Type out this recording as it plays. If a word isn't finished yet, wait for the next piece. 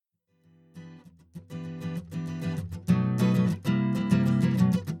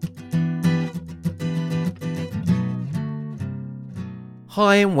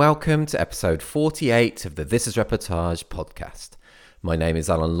Hi and welcome to episode 48 of the This Is Reportage podcast. My name is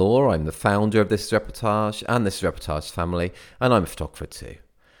Alan Law, I'm the founder of This Is Reportage and This Is Reportage family, and I'm a photographer too.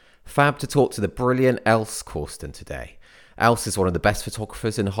 Fab to talk to the brilliant Els Corsten today. Els is one of the best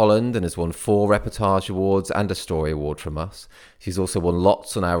photographers in Holland and has won 4 Reportage Awards and a Story Award from us. She's also won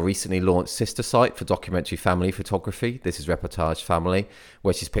lots on our recently launched sister site for documentary family photography, This Is Reportage Family,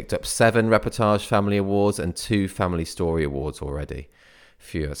 where she's picked up 7 Reportage Family Awards and 2 Family Story Awards already.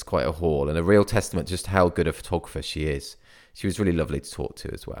 Phew, that's quite a haul and a real testament to just how good a photographer she is. She was really lovely to talk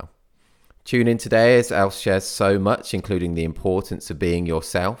to as well. Tune in today as Els shares so much, including the importance of being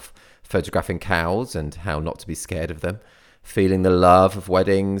yourself, photographing cows and how not to be scared of them, feeling the love of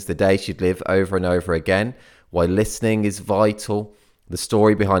weddings, the day she'd live over and over again, why listening is vital, the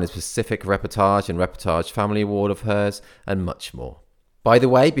story behind a specific reportage and reportage family award of hers, and much more. By the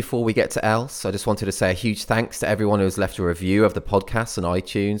way, before we get to Els, I just wanted to say a huge thanks to everyone who has left a review of the podcast on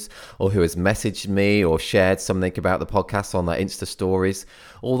iTunes or who has messaged me or shared something about the podcast on their Insta stories.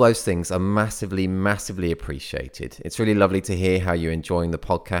 All those things are massively, massively appreciated. It's really lovely to hear how you're enjoying the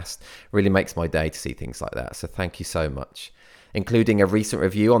podcast. It really makes my day to see things like that. So thank you so much. Including a recent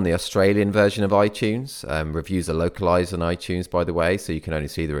review on the Australian version of iTunes. Reviews are localized on iTunes, by the way, so you can only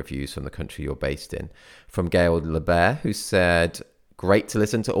see the reviews from the country you're based in. From Gail Lebert, who said, "Great to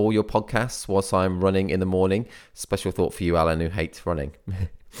listen to all your podcasts whilst I'm running in the morning. Special thought for you, Alan, who hates running."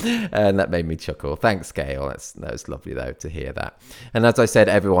 And that made me chuckle. Thanks, Gail. That was lovely, though, to hear that. And as I said,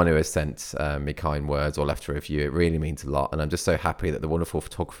 everyone who has sent me kind words or left a review, it really means a lot. And I'm just so happy that the wonderful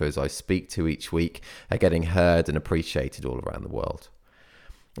photographers I speak to each week are getting heard and appreciated all around the world.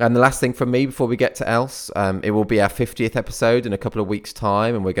 And the last thing from me before we get to Els, it will be our 50th episode in a couple of weeks'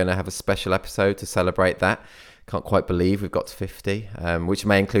 time, and we're going to have a special episode to celebrate that. Can't quite believe we've got to 50, which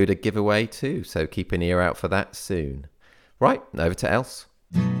may include a giveaway too, so keep an ear out for that soon. Right, over to Els.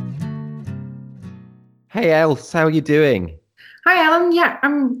 Hey Els, how are you doing? Hi, Alan. Yeah,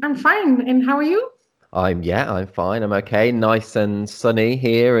 I'm fine. And how are you? I'm fine. I'm okay. Nice and sunny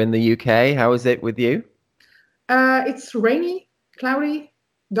here in the UK. How is it with you? It's rainy, cloudy,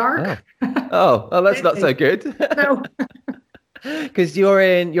 Oh, dark. oh, that's Same not so thing. good. No. Because you're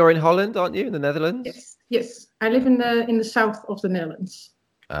in Holland, aren't you? In the Netherlands? Yes. I live in the south of the Netherlands.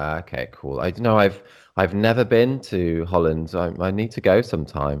 Okay, cool. I know I've never been to Holland. I need to go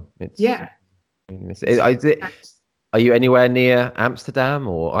sometime. Yeah, Is it, nice. are you anywhere near Amsterdam,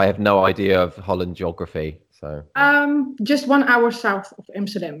 or I have no idea of Holland geography? So, Just 1 hour south of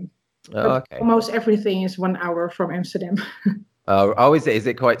Amsterdam, oh, but okay. almost everything is 1 hour from Amsterdam. Oh, is it? Is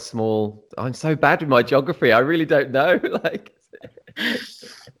it quite small? I'm so bad with my geography. I really don't know. Like,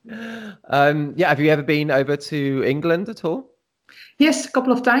 yeah. Have you ever been over to England at all? Yes, a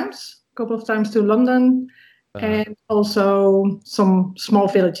couple of times. A couple of times to London, Uh, and also some small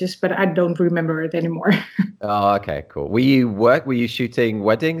villages, but I don't remember it anymore. oh, okay, cool. Were you shooting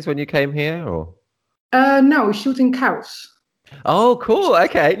weddings when you came here, or? No, shooting cows. Oh, cool.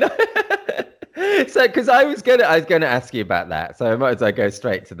 Okay. So, because I was gonna ask you about that, so I might as well go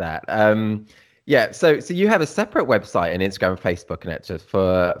straight to that. Yeah. So you have a separate website and Instagram, and Facebook, and it's just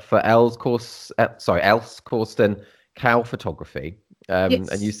for Els Corsten cow photography. And you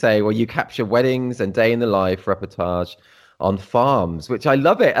Yes. say, well, you capture weddings and day in the life reportage on farms, which I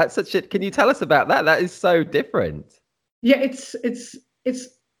love it. That's such a. Can you tell us about that? That is so different. Yeah, it's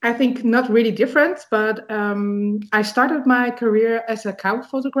I think not really different, but I started my career as a cow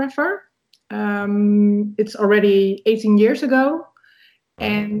photographer. It's already 18 years ago,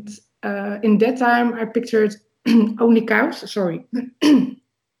 Right. and in that time I pictured only cows. Sorry,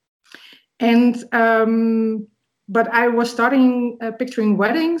 and but I was starting picturing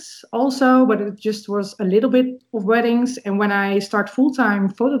weddings also, but it just was a little bit of weddings. And when I start full time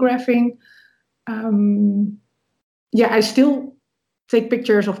photographing, um, yeah, I still take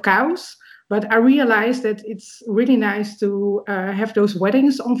pictures of cows, but I realized that it's really nice to have those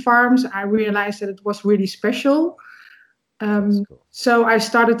weddings on farms. I realized that it was really special. That's Um, cool. so I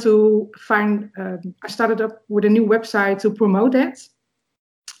started to I started up with a new website to promote that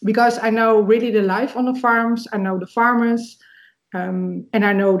because I know really the life on the farms. I know the farmers, and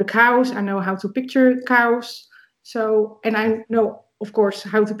I know the cows. I know how to picture cows. So, and I know, of course,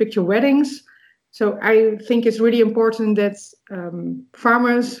 how to picture weddings. So I think it's really important that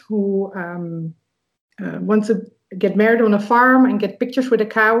farmers who want to get married on a farm and get pictures with the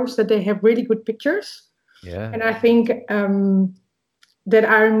cows, that they have really good pictures. Yeah. And I think that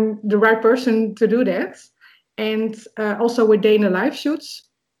I'm the right person to do that. And also with day in the life shoots,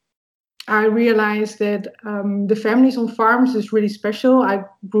 I realized that the families on farms is really special. I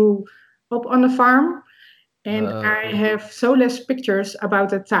grew up on a farm, And I have so less pictures about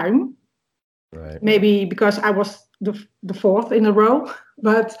that time. Right. Maybe because I was the fourth in a row,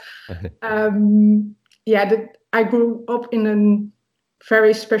 but yeah, I grew up in a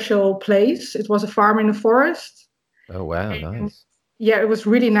very special place. It was a farm in the forest. Oh, wow. And Nice. yeah, it was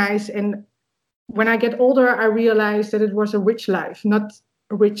really nice. And when I get older, I realized that it was a rich life, not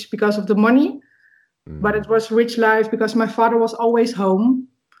rich because of the money, but it was rich life because my father was always home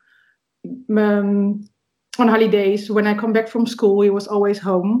on holidays. When I come back from school, he was always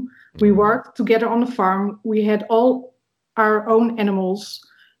home. We worked together on the farm. We had all our own animals.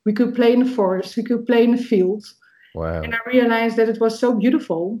 We could play in the forest. We could play in the field. Wow. And I realized that it was so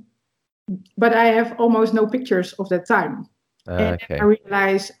beautiful, but I have almost no pictures of that time. And Okay. I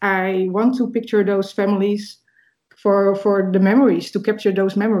realized I want to picture those families for the memories, to capture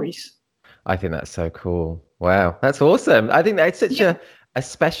those memories. I think that's so cool. Wow, that's awesome. I think that's such a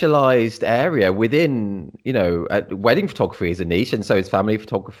specialized area within, wedding photography is a niche, and so is family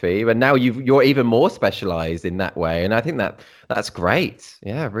photography. And now you're even more specialized in that way. And I think that's great.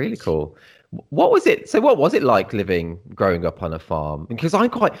 Yeah, really cool. What was it? So what was it like growing up on a farm? Because I'm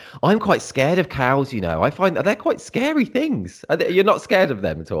quite scared of cows, I find that they're quite scary things. You're not scared of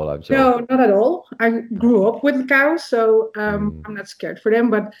them at all, I'm sure. No, not at all. I grew up with cows, so Mm, I'm not scared for them.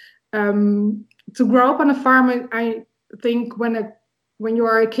 But um, to grow up on a farm, I think when you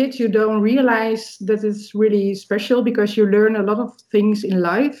are a kid, you don't realize that it's really special because you learn a lot of things in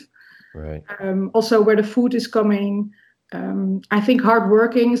life. right. Also, where the food is coming. I think hard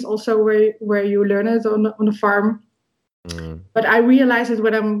working is also where you learn it on the farm. Mm, But I realize it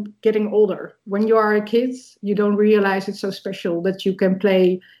when I'm getting older. When you are a kid, you don't realize it's so special that you can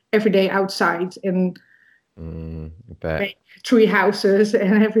play every day outside and I bet. make tree houses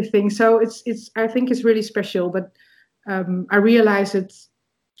and everything. So it's I think it's really special. But I realized it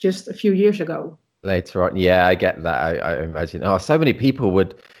just a few years ago. Later on, yeah, I get that. I imagine. Oh, so many people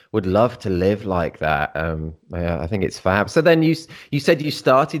would love to live like that. Yeah, I think it's fab. So then you said you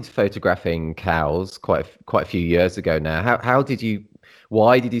started photographing cows quite a few years ago now.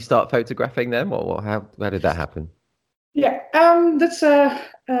 Why did you start photographing them, or how did that happen? Yeah, that's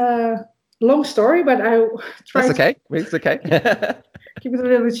a long story, but I That's try to okay. It's okay. keep it a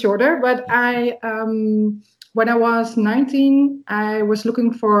little bit shorter. But when I was 19, I was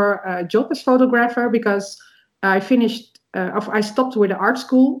looking for a job as photographer because I stopped with the art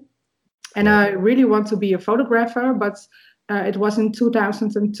school, and Right. I really want to be a photographer. But it was in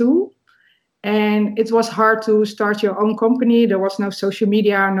 2002, and it was hard to start your own company. There was no social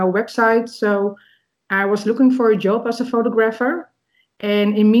media, no website, so I was looking for a job as a photographer.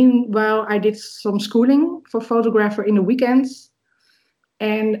 And in meanwhile, I did some schooling for photographer in the weekends.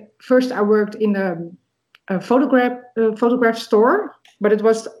 And first, I worked in a photograph store, but it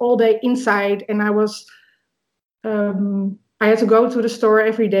was all day inside, and I had to go to the store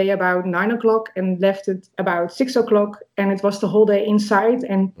every day about 9 o'clock and left it about 6 o'clock, and it was the whole day inside.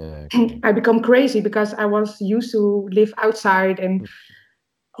 And Yeah, okay. I become crazy because I was used to live outside and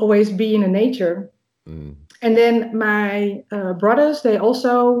always be in the nature. Mm, And then my brothers, they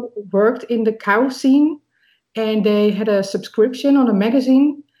also worked in the cow scene, and they had a subscription on a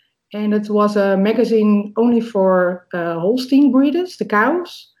magazine. And it was a magazine only for Holstein breeders, the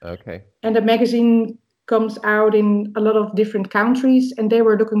cows. okay. And the magazine comes out in a lot of different countries, and they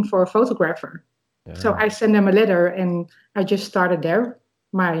were looking for a photographer. So Yeah. I sent them a letter, and I just started there,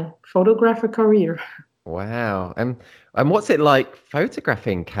 my photographer career. Wow. And what's it like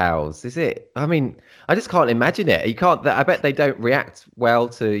photographing cows? I mean, I just can't imagine it. You can't, I bet they don't react well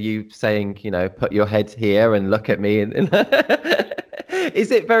to you saying, put your head here and look at me. And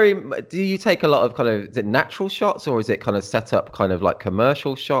do you take a lot of is it natural shots, or is it kind of set up kind of like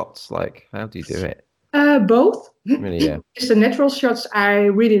commercial shots? Like, how do you do it? Both. Really, yeah. Just the natural shots I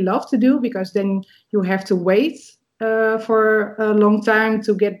really love to do because then you have to wait for a long time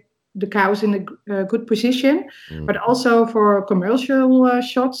to get the cows in a good position, but Mm, also for commercial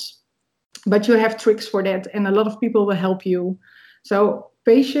shots. But you have tricks for that, and a lot of people will help you. So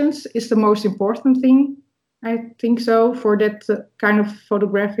patience is the most important thing, I think so, for that kind of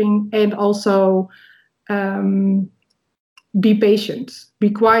photographing, and also um, be patient, be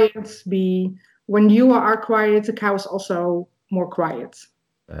quiet, be when you are quiet, the cow is also more quiet.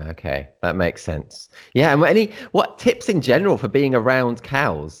 okay, that makes sense. Yeah, and what tips in general for being around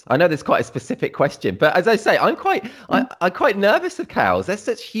cows? I know there's quite a specific question, but as I say, I'm quite nervous of cows. They're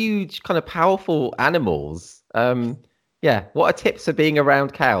such huge, kind of powerful animals. Yeah, what are tips for being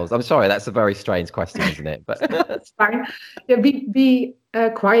around cows? I'm sorry, that's a very strange question, isn't it? But It's fine. Yeah, be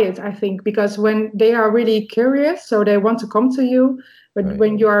quiet, I think, because when they are really curious, so they want to come to you, but right.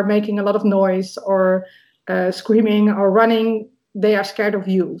 when you are making a lot of noise or screaming or running, they are scared of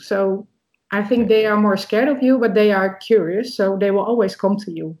you. So I think they are more scared of you, but they are curious, so they will always come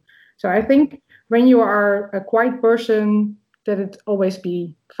to you. So I think when you are a quiet person, that it always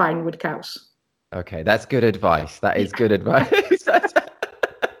be fine with cows. Okay, that's good advice. That is good advice.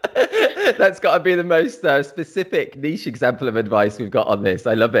 That's got to be the most specific niche example of advice we've got on this.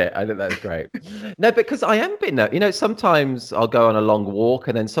 I love it. I think that's great. No, because I am been, sometimes I'll go on a long walk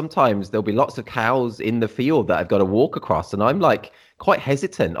and then sometimes there'll be lots of cows in the field that I've got to walk across. And I'm like quite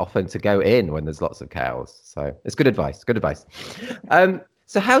hesitant often to go in when there's lots of cows. So it's good advice. Good advice.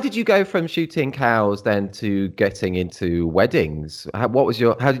 So how did you go from shooting cows then to getting into weddings? How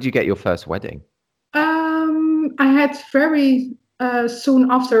did you get your first wedding? I had very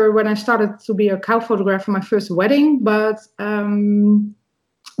soon after when I started to be a cow photographer, my first wedding. But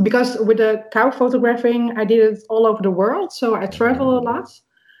because with the cow photographing, I did it all over the world. So I travel a lot.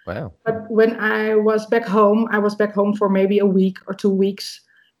 Wow. But when I was back home for maybe a week or 2 weeks.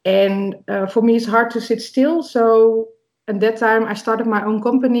 And for me, it's hard to sit still. So at that time, I started my own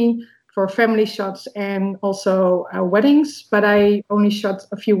company for family shots and also weddings. But I only shot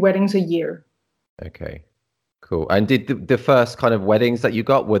a few weddings a year. Okay. Cool. And did the first kind of weddings that you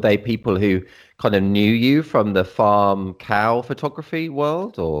got, were they people who kind of knew you from the farm cow photography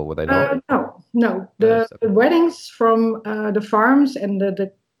world, or were they not? No. No, The weddings from the farms and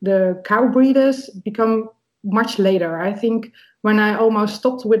the cow breeders become much later. I think when I almost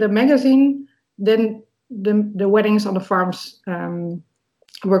stopped with the magazine, then the weddings on the farms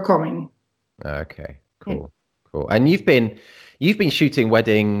were coming. Okay, cool, cool. And you've been shooting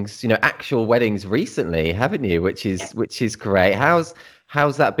weddings, actual weddings recently, haven't you? Which is great.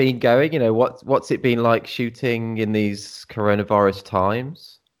 How's that been going? What's it been like shooting in these coronavirus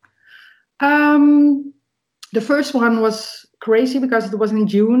times? The first one was crazy because it was in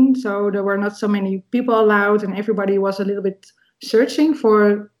June, so there were not so many people allowed, and everybody was a little bit searching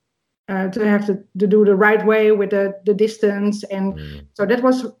for to have to do the right way with the distance, and so that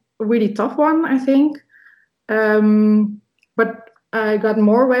was a really tough one, I think. But I got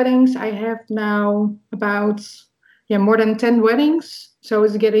more weddings. I have now about more than 10 weddings, so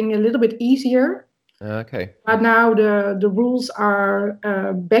it's getting a little bit easier. Okay. But now the rules are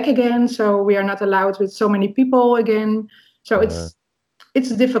back again, so we are not allowed with so many people again. So it's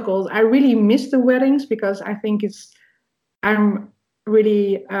difficult. I really miss the weddings because I think I'm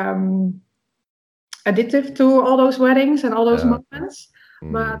really addictive to all those weddings and all those moments.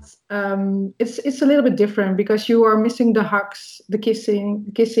 But it's a little bit different because you are missing the hugs, the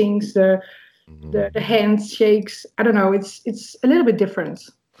kissings, the handshakes. I don't know. It's a little bit different.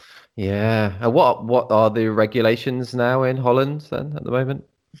 Yeah. What are the regulations now in Holland then at the moment?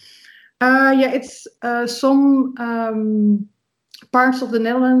 It's some parts of the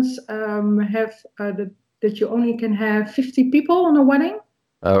Netherlands have that you only can have 50 people on a wedding.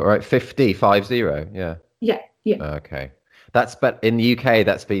 Oh, right. 50, 50. Yeah. Yeah. Okay. But in the UK,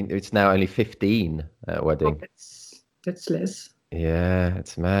 it's now only 15 at wedding. Oh, that's less. Yeah,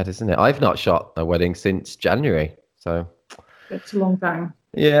 it's mad, isn't it? I've not shot a wedding since January, so that's a long time.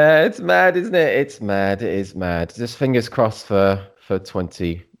 Yeah, it's mad, isn't it? It's mad. It is mad. Just fingers crossed for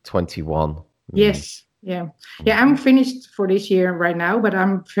 2021. Yes. Yeah. I'm finished for this year right now, but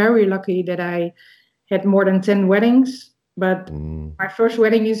I'm very lucky that I had more than 10 weddings. But my first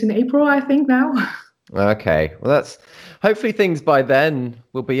wedding is in April, I think now. Okay. Well, hopefully things by then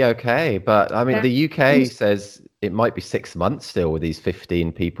will be okay. But I mean, the UK says it might be 6 months still with these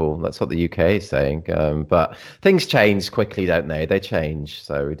 15 people. That's what the UK is saying. But things change quickly, don't they? They change.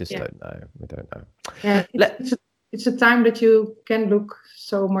 So we just don't know. We don't know. Yeah, it's a time that you can look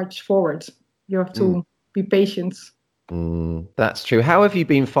so much forward. You have to be patient. That's true. How have you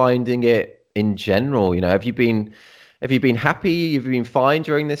been finding it in general? Have you been happy? Have you been fine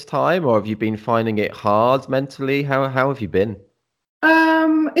during this time, or have you been finding it hard mentally? How have you been?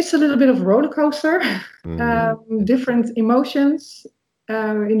 It's a little bit of a roller coaster. Different emotions.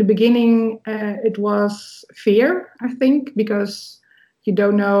 In the beginning, it was fear, I think, because you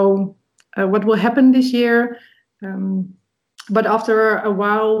don't know what will happen this year. But after a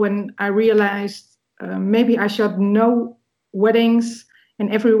while, when I realized maybe I shot no weddings,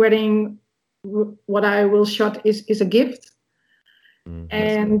 and every wedding what I will shot is a gift.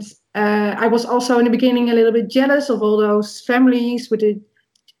 And I was also in the beginning a little bit jealous of all those families with the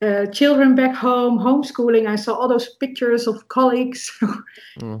children back home, homeschooling. I saw all those pictures of colleagues,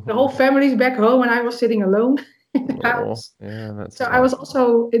 the whole family's back home, and I was sitting alone in the house. Yeah, so I was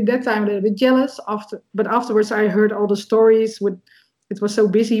also at that time a little bit jealous. But afterwards I heard all the stories. It was so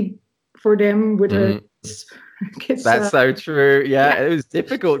busy for them with her Mm. kids. That's so true. Yeah, Yeah, it was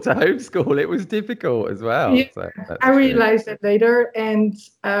difficult to homeschool. It was difficult as well. yeah, So I that's true. realized that later. And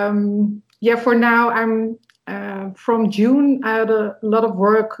yeah, for now, I'm from June. I had a lot of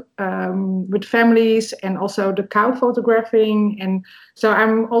work with families and also the cow photographing. And so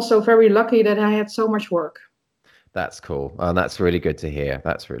I'm also very lucky that I had so much work. That's cool. And that's really good to hear.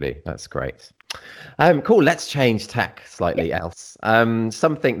 That's great. Cool. Let's change tack Yeah. slightly else.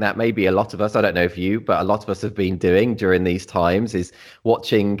 Something that maybe a lot of us, I don't know if you, but a lot of us have been doing during these times is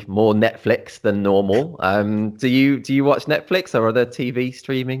watching more Netflix than normal. Do you watch Netflix or other TV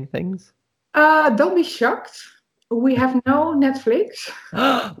streaming things? Don't be shocked. We have no Netflix.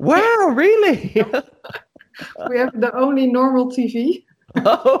 Wow, really? We have the only normal TV.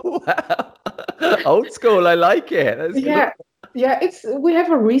 Oh, wow. Old school. I like it. That's cool. Yeah, yeah. It's we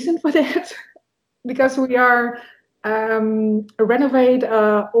have a reason for that because we are renovate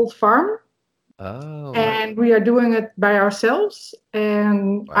a old farm Oh, and we are doing it by ourselves.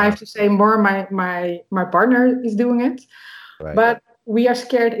 And I have wow. to say more. My partner is doing it, Right. but we are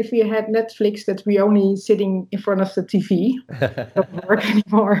scared if we had Netflix that we only sitting in front of the TV. Doesn't work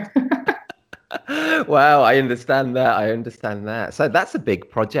anymore. Wow, I understand that. I understand that. So that's a big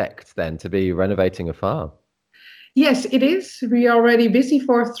project then to be renovating a farm. Yes, it is. We are already busy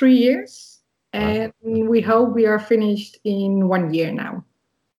for 3 years, Wow. and we hope we are finished in 1 year now.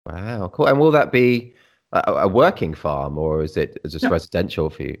 Wow, cool. And will that be a working farm or is it just No, residential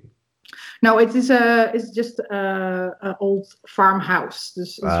for you? no, it's just a old farmhouse.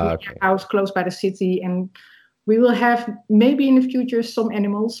 This is really Okay. a house close by the city, and we will have maybe in the future some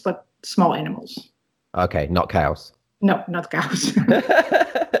animals, but small animals. Okay, not cows. No, not cows.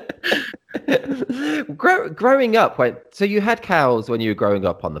 Growing up, so you had cows when you were growing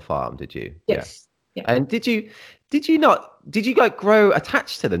up on the farm, did you? Yeah. Yes. Yeah. And did you like grow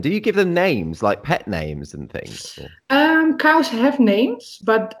attached to them? Do you give them names like pet names and things? Or? Cows have names,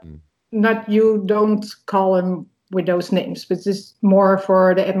 but Mm. not you don't call them with those names. But it's more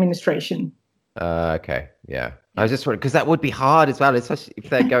for the administration. Okay, yeah. I Yeah. was just wondering because that would be hard as well, especially if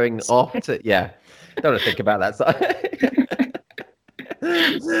they're going off to, yeah. Don't want to think about that side.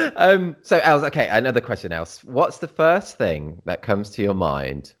 So Els, okay, another question, Els. What's the first thing that comes to your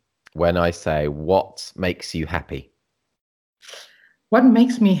mind when I say what makes you happy? What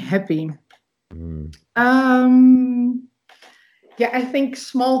makes me happy? Mm. Um, yeah, I think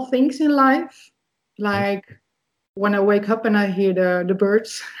small things in life, like when I wake up and I hear the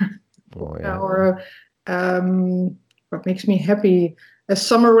birds, Oh yeah. or what makes me happy? A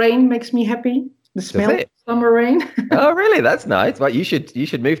summer rain makes me happy. The Does smell of it? summer rain. Oh, really? That's nice. Well, you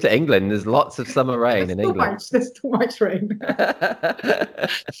should move to England. There's lots of summer rain That's in too England. much. That's too much rain.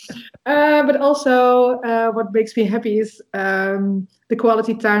 But also, what makes me happy is the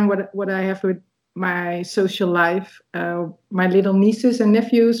quality time what I have with my social life. My little nieces and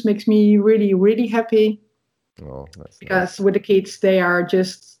nephews makes me really really happy Oh, that's nice. because with the kids they are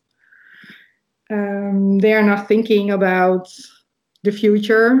not thinking about the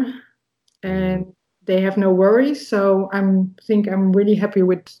future Mm. and they have no worries. So I'm really happy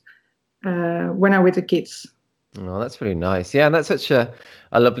with when I'm with the kids. Oh, that's really nice. Yeah, and that's such a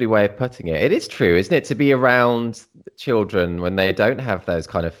lovely way of putting it. It is true, isn't it, to be around children when they don't have those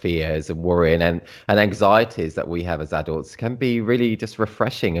kind of fears and worrying and anxieties that we have as adults can be really just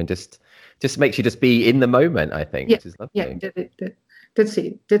refreshing and just makes you just be in the moment, I think, Yeah, which is yeah, lovely. that's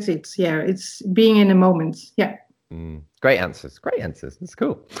it. That's it. Yeah, it's being in the moment. Yeah. Great answers. Great answers. That's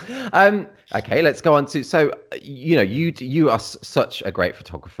cool. Okay, let's go on to you are such a great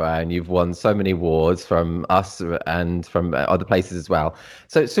photographer and you've won so many awards from us and from other places as well.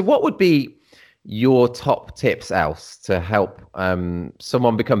 So what would be your top tips, else, to help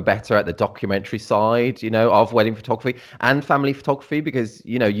someone become better at the documentary side, of wedding photography and family photography? Because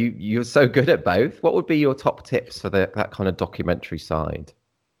you're so good at both. What would be your top tips for that kind of documentary side?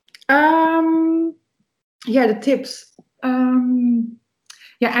 Um. Yeah, the tips.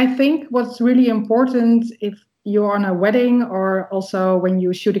 Yeah, I think what's really important if you're on a wedding or also when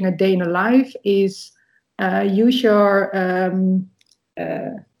you're shooting a day in a life is use your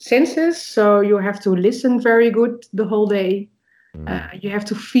senses. So you have to listen very good the whole day. Mm, You have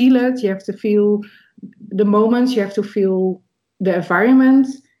to feel it. You have to feel the moments. You have to feel the environment,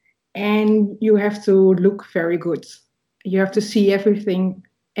 and you have to look very good. You have to see everything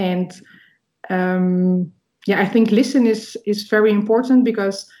and yeah, I think listen is very important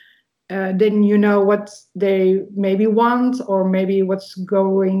because then you know what they maybe want or maybe what's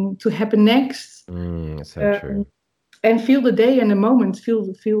going to happen next, so um, true. and feel the day and the moment,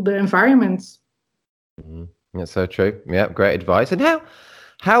 feel the environment. Mhm. That's so true. Yeah, great advice. And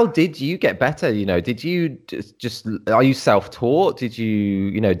How did you get better? Did you just are you self-taught? Did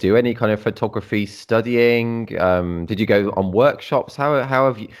you do any kind of photography studying? Did you go on workshops? How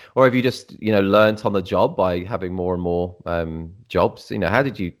have you, or have you just, learned on the job by having more and more jobs? How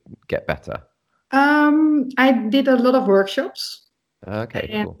did you get better? I did a lot of workshops, Okay,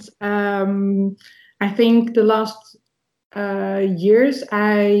 and cool. I think the last years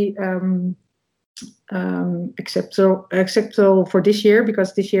except so for this year,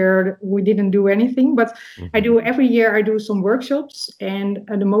 because this year we didn't do anything, but I Hmm. do every year. I do some workshops, and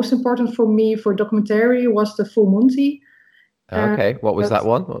the most important for me for documentary was the Full Monty. Uh, Okay, what was that that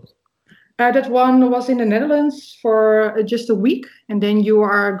one? that one was in the Netherlands for just a week, and then you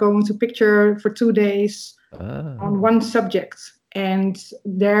are going to picture for 2 days Ah, on one subject. And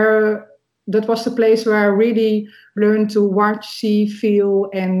there, that was the place where I really learned to watch, see, feel,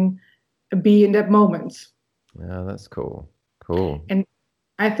 and be in that moment. yeah, that's cool. Cool. And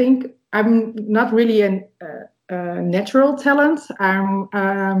I think I'm not really a natural talent. I'm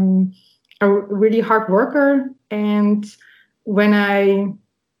a really hard worker, and when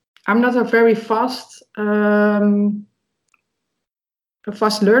I'm not a very fast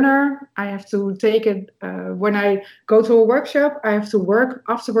learner. I have to take it when I go to a workshop. I have to work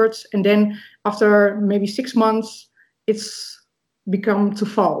afterwards, and then after maybe 6 months, it's become to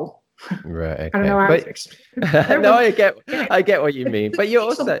fall. Right. I don't Okay. know how to But explain it, no, but I get yeah, I get what you mean. it But you're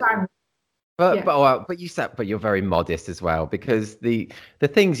takes some also time. But Yeah. but well, but you're very modest as well, because the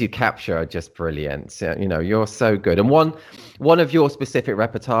things you capture are just brilliant. So, you're so good. And one of your specific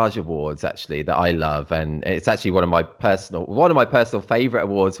reportage awards, actually, that I love, and it's actually one of my personal favorite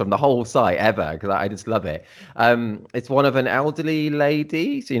awards from the whole site ever, because I just love it. It's one of an elderly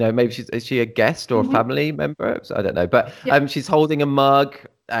lady. So, maybe is she a guest or a Mhm. family member? So I don't know, but Yeah. she's holding a mug,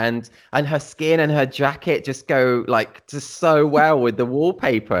 and her skin and her jacket just go like just so well with the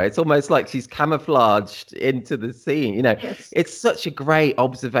wallpaper. It's almost like she's camouflaged into the scene. Yes. It's such a great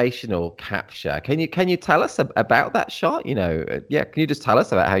observational capture. Can you tell us about that shot? Yeah, can you just tell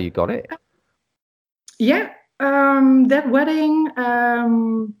us about how you got it? Yeah. That wedding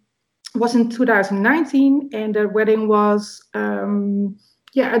was in 2019, and the wedding was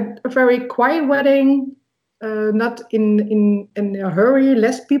yeah, a very quiet wedding, not in a hurry,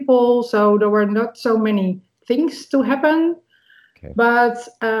 less people, so there were not so many things to happen. Okay. But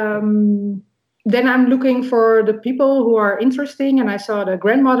then I'm looking for the people who are interesting, and I saw the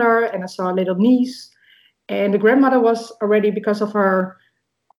grandmother and I saw a little niece, and the grandmother was already, because of her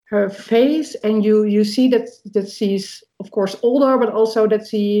face, and you see that she's of course older, but also that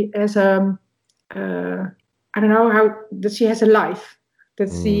she has uh, I don't know how, that she has a life, that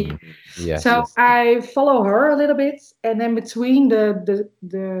she. Mm, yes. So I follow her a little bit, and then between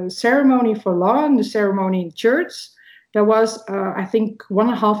the ceremony for law and the ceremony in church, there was I think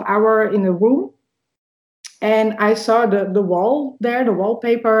 1.5 hour in the room, and I saw the wall there, the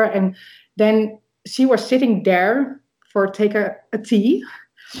wallpaper, and then she was sitting there for take a tea,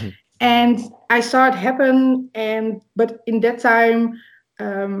 and I saw it happen. And but in that time,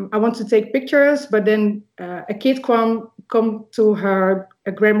 I want to take pictures, but then a kid come to her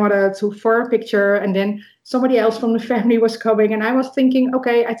a grandmother to for a picture, and then somebody else from the family was coming, and I was thinking,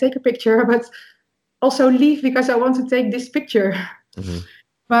 okay, I take a picture, but also leave because I want to take this picture. Hmm.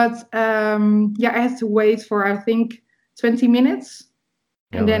 But yeah, I had to wait for I think 20 minutes,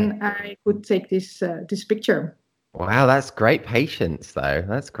 All and right. then I could take this picture. Wow, that's great patience, though.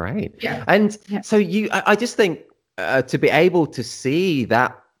 That's great. Yeah, And yeah. so I just think to be able to see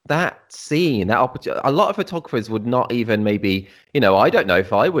that scene, that opportunity, a lot of photographers would not even maybe, I don't know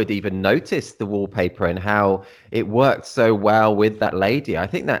if I would even notice the wallpaper and how it worked so well with that lady. I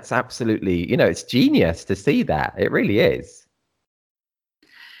think that's absolutely, it's genius to see that. It really is.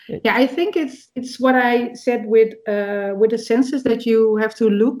 It- Yeah, I think it's what I said with the senses, that you have to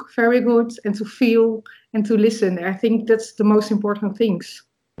look very good and to feel and to listen. I think that's the most important things.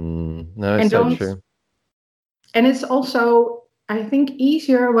 no, it's And so don't true. and it's also, I think,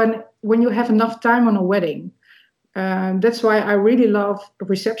 easier when you have enough time on a wedding. That's why I really love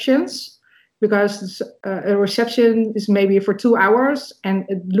receptions, because a reception is maybe for 2 hours and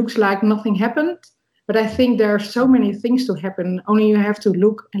it looks like nothing happened. But I think there are so many things to happen. Only you have to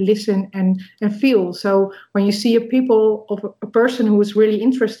look and listen and feel. So when you see a people of a person who is really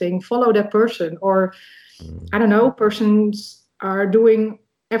interesting, follow that person. Or Mm. I don't know, persons are doing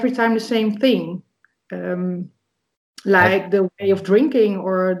every time the same thing. Um, Have like the way of drinking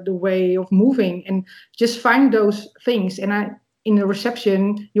or the way of moving, and just find those things. And in the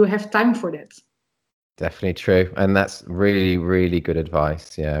reception you have time for that. Definitely true. And that's really, really good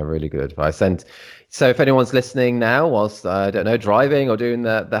advice. Yeah, really good advice. And so if anyone's listening now whilst, I don't know, driving or doing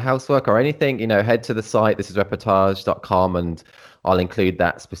the housework or anything, head to the site, this is reportage.com, and I'll include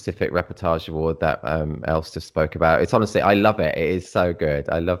that specific reportage award that Els just spoke about. It's honestly, I love it. It is so good.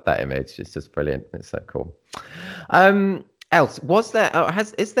 I love that image. It's just brilliant. It's so cool. Els,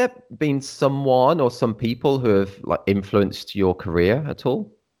 is there been someone or some people who have like influenced your career at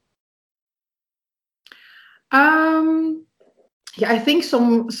all? Yeah, I think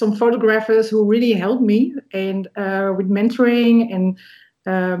some photographers who really helped me and with mentoring and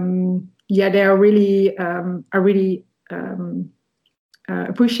yeah, they are really I really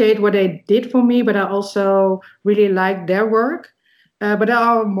appreciate what they did for me, but I also really like their work. But there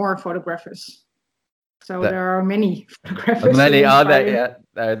are more photographers, so That there are many photographers who many are there? inspire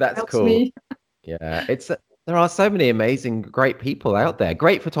Yeah, no, that's helps cool. me. Yeah, there are so many amazing, great people out there,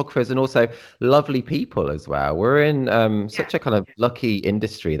 great photographers, and also lovely people as well. We're in Yeah, such a kind of lucky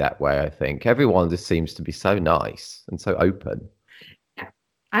industry that way. I think everyone just seems to be so nice and so open. yeah.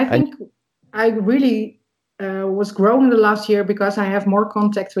 I And think I really was grown in the last year because I have more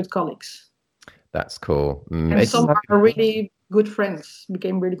contact with colleagues. that's cool. And It's some are really good friends,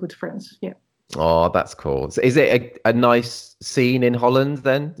 became really good friends. Yeah. oh, that's cool. So is it a nice scene in Holland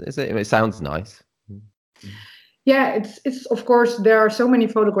then? Is it? It sounds nice. Yeah, it's of course there are so many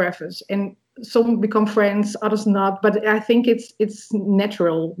photographers and some become friends, others not. But I think it's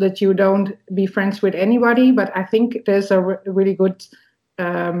natural that you don't be friends with anybody. But I think there's a really good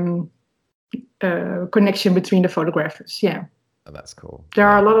um, connection between the photographers. Yeah. Oh, that's cool. There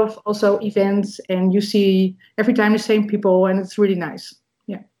are Yeah. a lot of also events and you see every time the same people and it's really nice.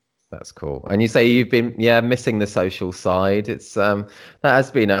 Yeah. That's cool. And you say you've been, yeah, missing the social side. It's that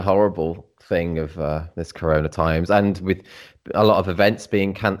has been a horrible thing of this Corona times, and with a lot of events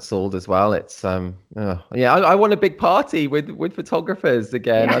being cancelled as well. It's yeah, I want a big party with photographers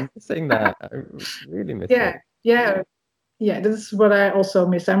again. Yeah. I'm missing that. I really miss Yeah. it. Yeah. Yeah. This is what I also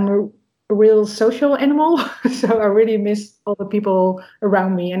miss. I'm a real social animal. So I really miss all the people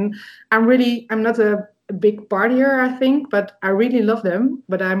around me. And I'm not a big partier, I think, but I really love them.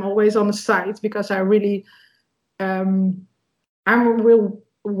 But I'm always on the side because um, I'm real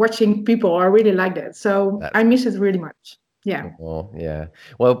watching people. I really like that. So I That's miss it really much. Yeah. oh, yeah.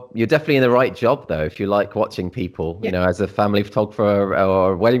 Well, you're definitely in the right job though. If you like watching people, Yeah. as a family photographer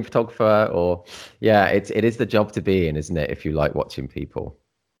or a wedding photographer, or yeah, it is the job to be in, isn't it? If you like watching people.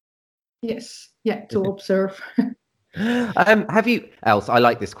 Yes. Yeah. To observe. Have you, else? I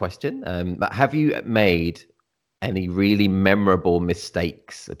like this question. But have you made any really memorable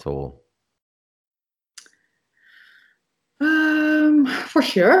mistakes at all? For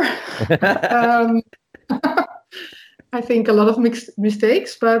sure. um, I think a lot of mixed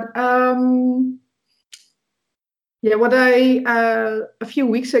mistakes, but yeah, what I a few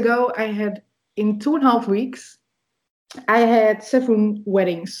weeks ago I had in 2.5 weeks I had 7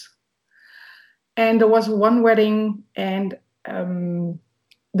 weddings, and there was one wedding, and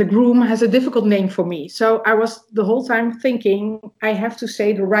the groom has a difficult name for me, so I was the whole time thinking I have to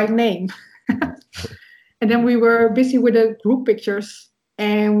say the right name, and then we were busy with the group pictures.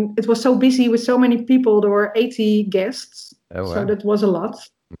 And it was so busy with so many people. There were 80 guests, Oh so wow. that was a lot.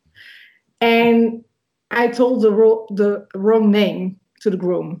 And I told the wrong name to the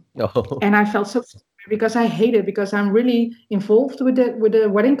groom, Oh. and I felt so stupid because I hate it because I'm really involved with the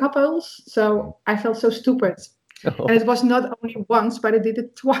wedding couples. So I felt so stupid, and it was not only once, but I did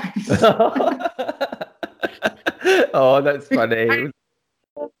it twice. Oh, that's Because funny.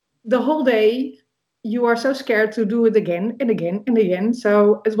 the whole day you are so scared to do it again and again and again.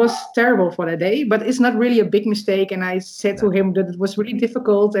 So it was terrible for that day, but it's not really a big mistake. And I said to No. him that it was really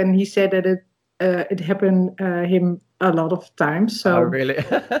difficult, and he said that it happened him a lot of times. Oh, So, really?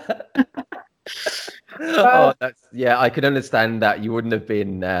 Oh, but that's yeah. I can understand that you wouldn't have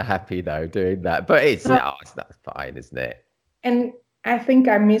been happy though doing that, but it's that's fine, isn't it? and I think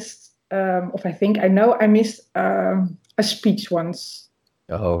I missed, or I think I know I missed a speech once.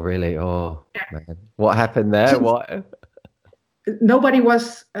 Oh, really? Oh, man. What happened there? What? Nobody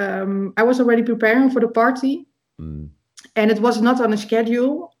was. I was already preparing for the party, Mm. and it was not on a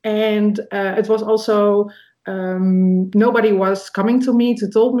schedule, and it was also nobody was coming to me to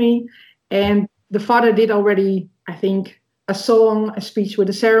tell me, and the father did already, I think, a song, a speech with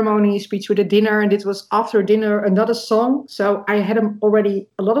a ceremony, a speech with a dinner, and it was after dinner another song. So I had them already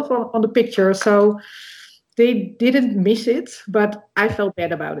a lot of on the picture, so they didn't miss it, but I felt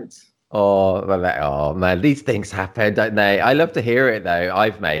bad about it. Oh, well, oh man, these things happen, don't they? I love to hear it though.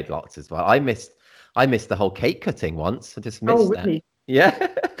 I've made lots as well. I missed the whole cake cutting once. I just Oh, missed that. really? Yeah.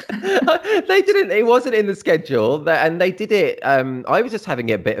 They didn't, it wasn't in the schedule and they did it. I was just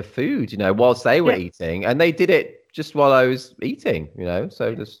having a bit of food, whilst they were Yeah. eating, and they did it just while I was eating,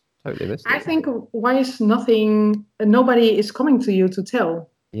 so just totally missed I it. think why is nobody is coming to you to tell?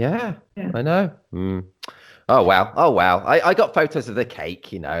 Yeah, Yeah. I know. Oh wow. Oh wow. I got photos of the cake,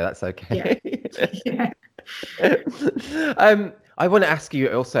 that's Yeah. okay. Yeah. I want to ask you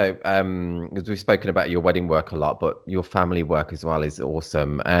also, because we've spoken about your wedding work a lot, but your family work as well is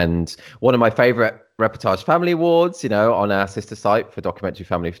awesome. And one of my favorite Reportage Family Awards, on our sister site for documentary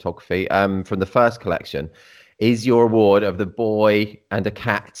family photography, from the first collection, is your award of the boy and a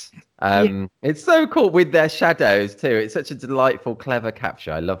cat. Yeah. It's so cool with their shadows too. It's such a delightful, clever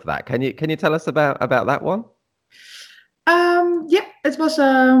capture. I love that. Can you tell us about that one? Yeah, it was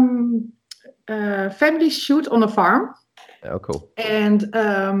a family shoot on a farm. Oh, cool. And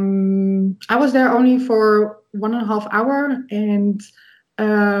I was there only for 1.5 hours. And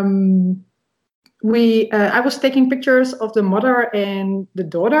um, I was taking pictures of the mother and the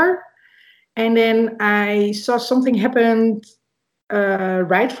daughter. And then I saw something happen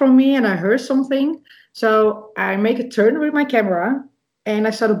right from me, and I heard something. So I make a turn with my camera, and I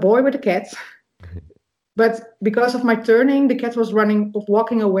saw the boy with the cat. But because of my turning, the cat was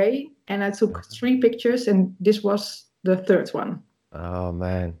walking away, and I took 3 pictures, and this was the third one. Oh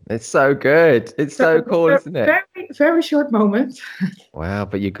man, it's so good. It's So so it was cool, a isn't it? very, very short moment. Wow,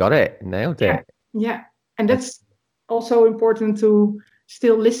 but you got it. Nailed Yeah, it. yeah. And that's That's also important to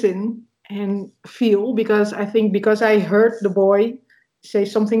still listen and feel, because I think because I heard the boy say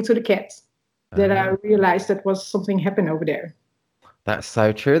something to the cat, that I uh, realized that was something happened over there. that's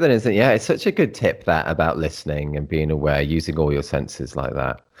so true then, isn't it? Yeah, it's such a good tip that about listening and being aware, using all your senses like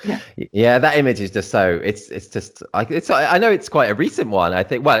that. Yeah. Yeah, that image is just so it's just I know it's quite a recent one. I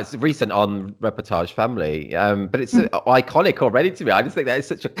think well, it's recent on Reportage Family, but it's iconic already to me. I just think that is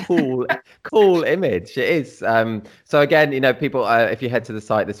such a cool image. It is. So again, people, if you head to the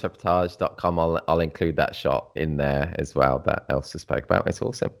site thisreportage.com, I'll include that shot in there as well that Elsa spoke about. It's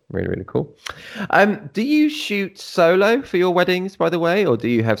awesome, really really cool. Do you shoot solo for your weddings, by the way, or do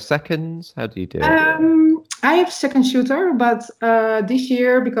you have seconds? How do you do it? I have second shooter, but this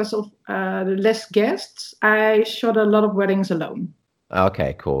year, because of the less guests, I shot a lot of weddings alone.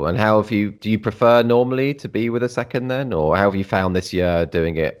 Okay, cool. And do you prefer normally to be with a second then, or how have you found this year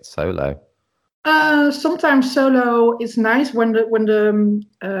doing it solo? Sometimes solo is nice when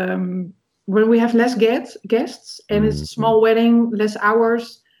we have less guests and it's a Mm, small wedding, less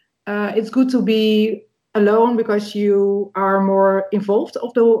hours. It's good to be alone because you are more involved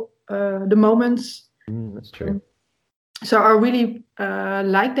of the moments. that's true. So I really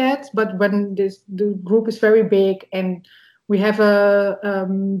like that. But when the group is very big and we have a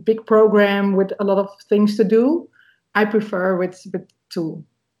big program with a lot of things to do, I prefer with two.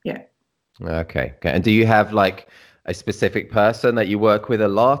 Yeah. Okay. Okay. And do you have like a specific person that you work with a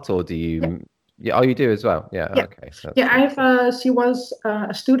lot, or do Yeah. you? Yeah. Oh, you do as well. Yeah. Yeah. Okay. That's Yeah. I good. have. She was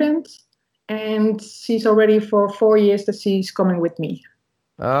a student, and she's already for 4 years that she's coming with me.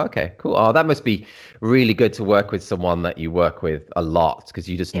 Oh, okay. Cool. Oh, that must be really good to work with someone that you work with a lot because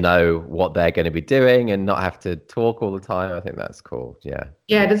you just Yeah. know what they're going to be doing and not have to talk all the time. I think that's cool. Yeah.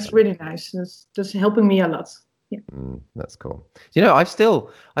 Yeah, that's really nice. That's helping me a lot. Yeah. That's cool. I've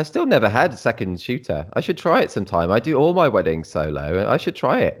still never had a second shooter. I should try it sometime. I do all my weddings solo, and I should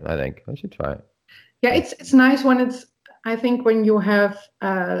try it. I think I should try it. Yeah, it's nice when it's. I think when you have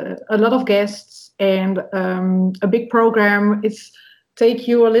a lot of guests and a big program, it's take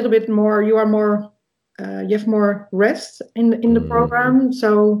you a little bit more. You are more. You have more rest in the Mm, program,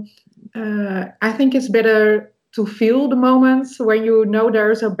 so I think it's better to feel the moments when you know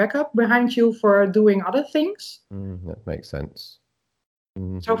there's a backup behind you for doing other things. that makes sense.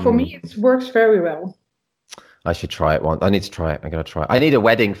 Mm, So for mm. me, it works very well. I should try it once. I need to try it. I'm gonna try it. I need a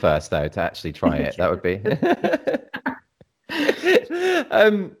wedding first though to actually try it. That would be.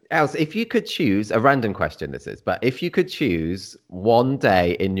 Else, if you could choose a random question, this is, but if you could choose one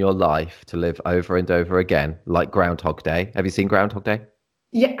day in your life to live over and over again, like Groundhog Day. Have you seen Groundhog Day?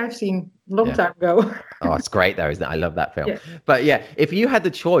 Yeah, I've seen long Yeah. time ago. Oh, it's great though, isn't it? I love that film. Yeah. But yeah, if you had the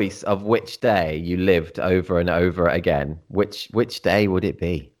choice of which day you lived over and over again, which day would it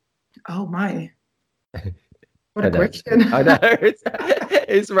be? Oh my, what I a know. question. I know.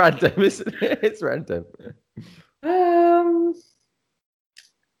 It's random, isn't it? It's random. um,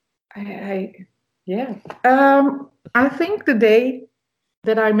 I yeah. I think the day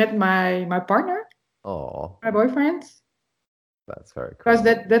that I met my partner, Oh, my boyfriend, that's very because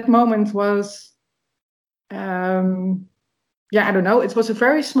cool. that moment was yeah, I don't know. It was a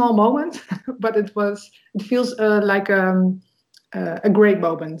very small moment, but it feels like a great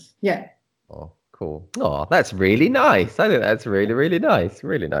moment. Yeah. Oh, cool. Oh, that's really nice. I think that's really, really nice.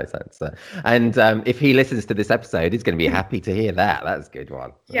 Really nice answer. And if he listens to this episode, he's going to be happy to hear that. That's a good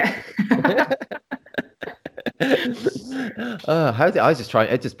one. Yeah. I was just trying,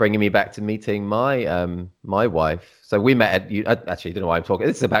 it's just bringing me back to meeting my wife. So we met at actually, I don't know why I'm talking.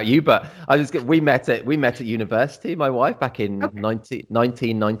 This is about you, but we met at university. My wife back in Okay.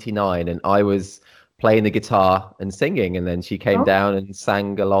 1999, and I was playing the guitar and singing, and then she came Oh, down and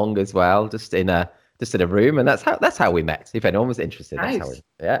sang along as well, just in a room, and that's how we met. If anyone was interested, that's how nice.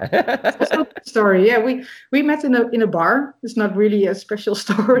 we yeah. That's also a good story. Yeah, we met in a bar. It's not really a special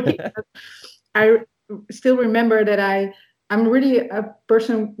story. But I still remember that I'm really a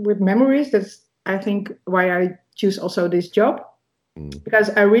person with memories. That's I think why I choose also this job, Mm.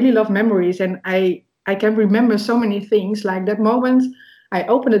 because I really love memories, and I can remember so many things. Like that moment, I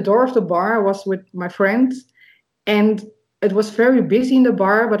opened the door of the bar. I was with my friends, and it was very busy in the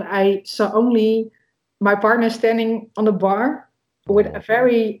bar, but I saw only my partner standing on the bar with a Oh.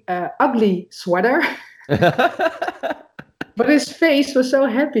 very ugly sweater, but his face was so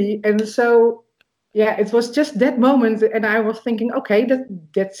happy. And so, yeah, it was just that moment. And I was thinking, okay,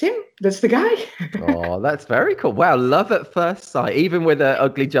 that's him. That's the guy. Oh, that's very cool. Wow, love at first sight, even with an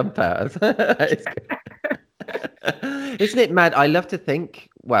ugly jumper. It's Isn't it mad? I love to think,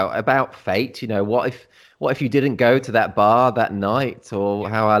 well, about fate. What if you didn't go to that bar that night, or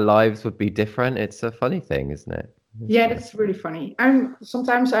how our lives would be different? It's a funny thing, isn't it? It's Yeah, funny. that's really funny.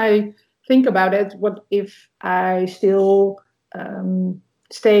 Sometimes I think about it. What if I still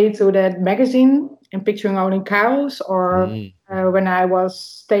stay to that magazine and picturing only cows, or Mm. when I was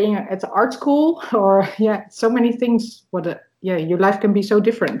staying at the art school, or yeah, so many things. Yeah, your life can be so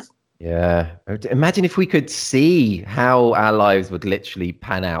different. Yeah. Imagine if we could see how our lives would literally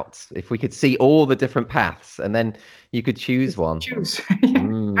pan out. If we could see all the different paths, and then you could choose Just one. choose. Yeah.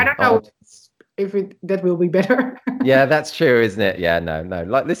 I don't know Oh, if that will be better. yeah, that's true, isn't it? Yeah, no, no.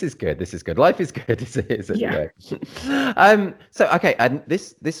 Like this is good. This is good. Life is good as it is Yeah. anyway. So okay, and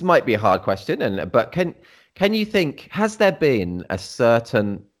this might be a hard question, but can you think, has there been a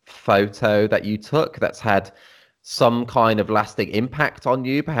certain photo that you took that's had some kind of lasting impact on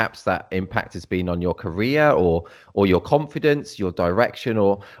you? Perhaps that impact has been on your career, or your confidence, your direction,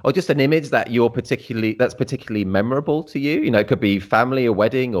 or just an image that's particularly memorable to you. It could be family, or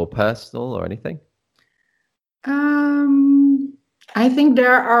wedding, or personal, or anything. Um, I think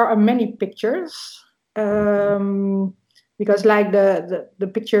there are many pictures, um, because like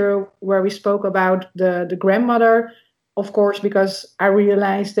the picture where we spoke about the grandmother, of course, because I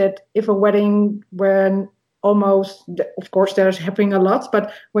realized that if a wedding when of course there's happening a lot,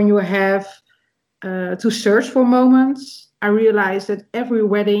 but when you have to search for moments, I realized that every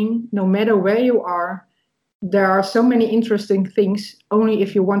wedding, no matter where you are, there are so many interesting things only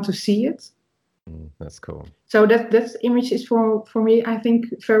if you want to see it. That's cool. So that image is for me, I think,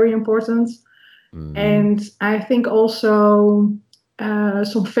 very important. Mm. And I think also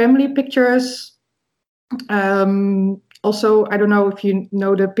some family pictures. Also, I don't know if you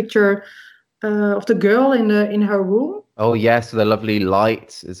know the picture of the girl in her room. Oh yes, the lovely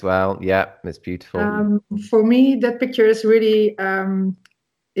light as well. Yeah, it's beautiful. For me, that picture is really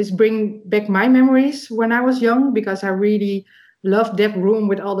is bring back my memories when I was young, because I really loved that room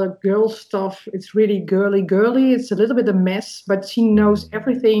with all the girl stuff. It's really girly, girly. It's a little bit a mess, but she knows Mm.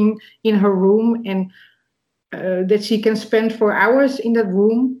 everything in her room, and that she can spend for hours in that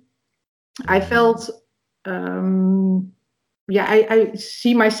room. I Mm. felt, yeah, I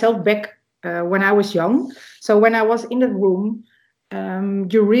see myself back when I was young. So when I was in that room,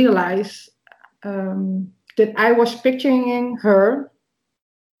 you realize that I was picturing her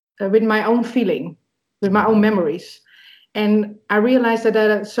with my own feeling, with my own memories. And I realized that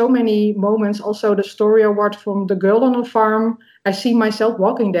there are so many moments, also the story award from the girl on the farm. I see myself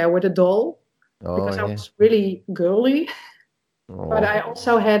walking there with a doll Oh because I yeah. was really girly, but Oh. I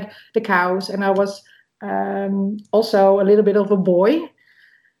also had the cows, and I was also a little bit of a boy.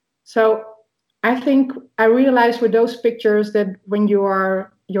 So I think I realized with those pictures that when you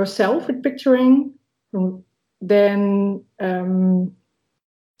are yourself with picturing, then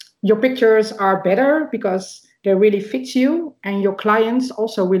your pictures are better because they really fit you, and your clients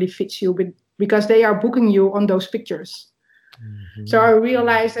also really fit you because they are booking you on those pictures. So I Mhm.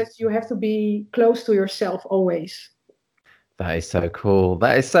 realized that you have to be close to yourself always. That is so cool.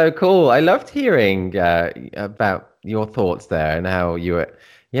 That is so cool. I loved hearing about your thoughts there, and how you were,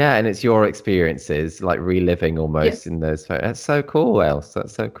 yeah, and it's your experiences, like reliving Yes. almost in those photos. That's so cool, Else.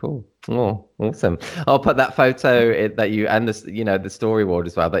 That's so cool. Oh, awesome. I'll put that photo that you and the the storyboard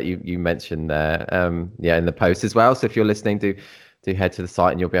as well that you mentioned there. Yeah, in the post as well. So if you're listening, do head to the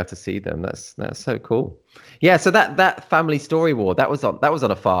site and you'll be able to see them. That's so cool. Yeah. So that family storyboard that was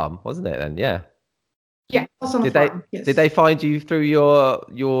on a farm, wasn't it? Then yeah. Yeah, also on a Did they farm. did Yes. they find you through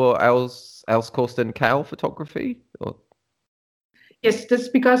your Els Corsten cow photography? Or Yes, that's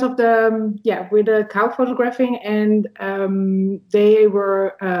because of the with the cow photographing, and they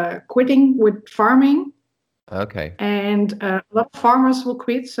were quitting with farming, okay. and a lot of farmers will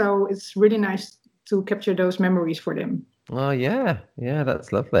quit. So it's really nice to capture those memories for them. Oh yeah, yeah,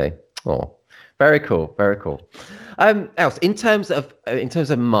 that's lovely. Oh, very cool, very cool. Else, in terms of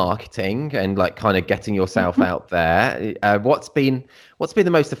marketing and like kind of getting yourself Mhm. out there, what's been the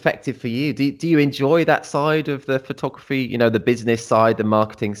most effective for you? Do you enjoy that side of the photography? The business side, the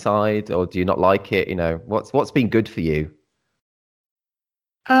marketing side, or do you not like it? What's been good for you?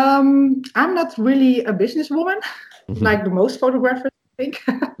 I'm not really a businesswoman like the most photographers, I think.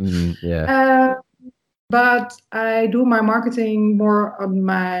 Yeah. uh, but I do my marketing more on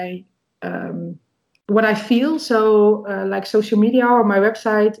my um, what I feel. So, like social media or my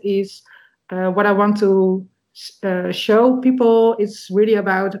website is what I want to show people. It's really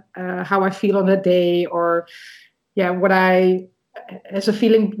about how I feel on that day, or what I as a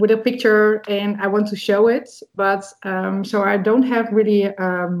feeling with a picture, and I want to show it. But so I don't have really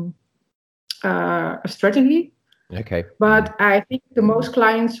a strategy. Okay. But I think the most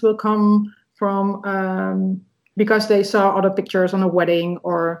clients will come from because they saw other pictures on a wedding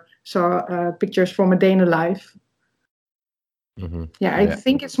or saw pictures from a day in the life. Hmm. Yeah, I Yeah.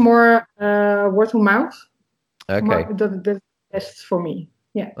 think it's more word of mouth. Okay. The best for me.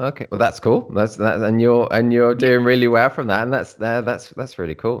 Yeah. Okay, well that's cool. That's that, and you're Yeah. doing really well from that, and that's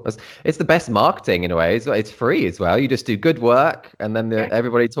really cool. It's the best marketing in a way. It's free as well. You just do good work, and then Yeah.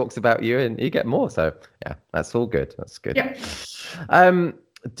 everybody talks about you, and you get more. So yeah, that's all good. That's good. Yeah. Um,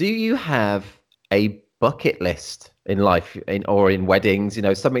 do you have a bucket list in life, or in weddings?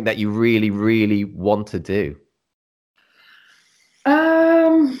 Something that you really, really want to do.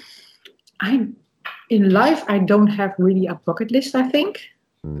 Um, I in life I don't have really a bucket list. I think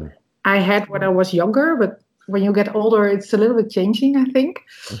Mm. I had when I was younger, but when you get older, it's a little bit changing. I think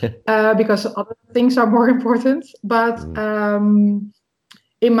because other things are more important. But Mm.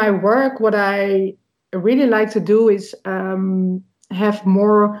 in my work, what I really like to do is have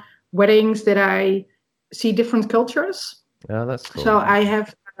more weddings that I see different cultures. Yeah, that's So cool. I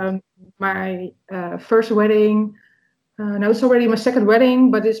have my first wedding. No, it's already my second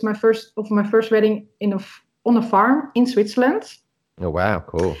wedding, but it's my first wedding on a farm in Switzerland. Oh wow,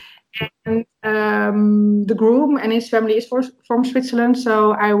 cool. And the groom and his family is from Switzerland,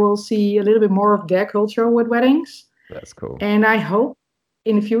 so I will see a little bit more of their culture with weddings. That's cool. And I hope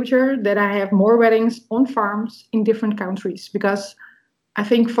in the future that I have more weddings on farms in different countries, because I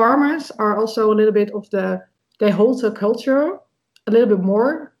think farmers are also a little bit they hold the culture a little bit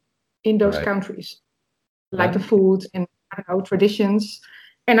more in those Right. countries, like the Okay. food and I don't know, traditions.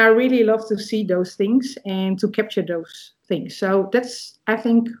 And I really love to see those things and to capture those things. So that's, I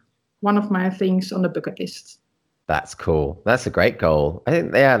think, one of my things on the bucket list. That's cool. That's a great goal. I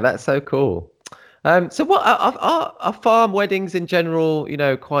think, yeah, that's so cool. So what are farm weddings in general,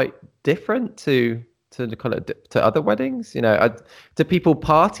 quite different to the kind of to other weddings? Do people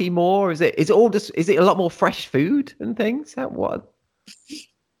party more? Is it all just is it a lot more fresh food and things? What?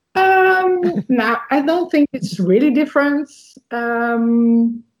 Now, I don't think it's really different.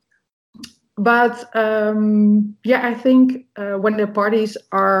 But I think when the parties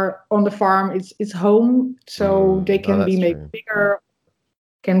are on the farm, it's home, so they Oh, can be that's maybe true. bigger,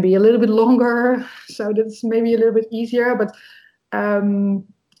 can be a little bit longer, so that's maybe a little bit easier. But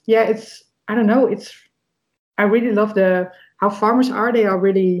it's I don't know. It's I really love the how farmers are. They are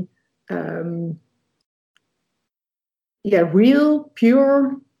really um, real,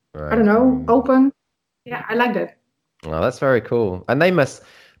 pure. I don't Right. know, open. Yeah, I like that. Oh, that's very cool. And they must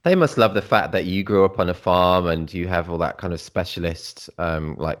love the fact that you grew up on a farm and you have all that kind of specialist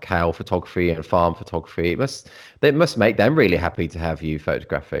like cow photography and farm photography. It must make them really happy to have you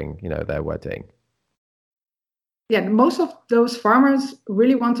photographing, their wedding. Yeah, most of those farmers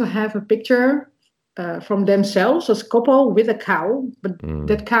really want to have a picture from themselves as a couple with a cow, but Mm.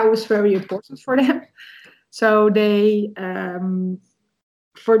 that cow is very important for them. So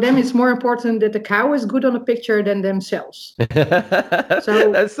for them, it's more important that the cow is good on a picture than themselves.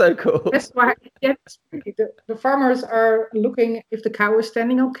 So That's so cool. that's why, yes, really, the farmers are looking if the cow is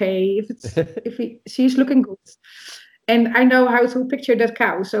standing okay, she's looking good, and I know how to picture that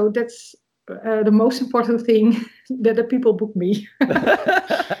cow. So that's the most important thing that the people book me.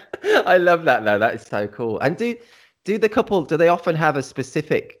 I love that though. That is so cool. And do the couple do they often have a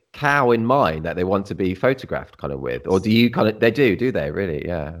specific cow in mind that they want to be photographed kind of with, or do you kind of they do they really?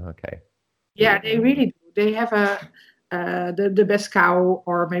 Yeah. Okay. Yeah, they really do. They have the best cow,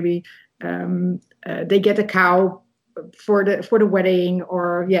 or maybe they get a cow for the wedding,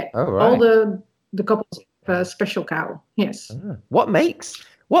 or yeah, Oh all right. the couples have a special cow. Yes. Ah. What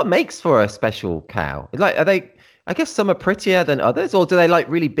makes for a special cow? Like, are they? I guess some are prettier than others, or do they like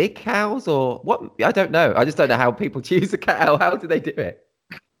really big cows, or what? I don't know. I just don't know how people choose a cow. How do they do it?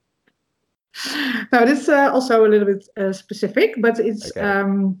 Now this is also a little bit specific, but it's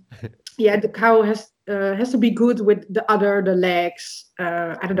Okay. yeah, the cow has to be good with the legs.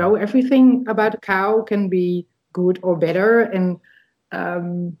 I don't Mm. know, everything about the cow can be good or better, and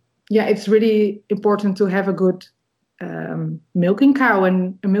yeah, it's really important to have a good milking cow,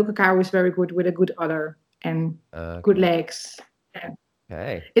 and a milking cow is very good with a good udder and good Okay. legs. And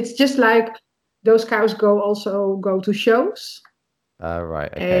Okay. it's just like those cows also go to shows,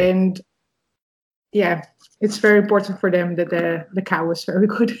 Right. Okay. and yeah, it's very important for them that the cow is very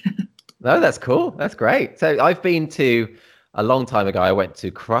good. No, that's cool. That's great. So I've been to a long time ago. I went to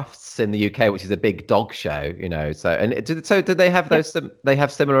Crufts in the UK, which is a big dog show. So did they have Yeah. they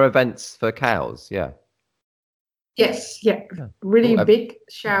have similar events for cows? Yeah. Yes, yeah, Yeah. really Cool. big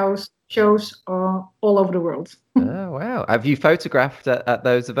shows all over the world. Oh wow. Have you photographed at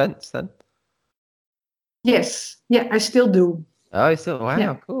those events then? Yes, yeah, I still do. Oh, so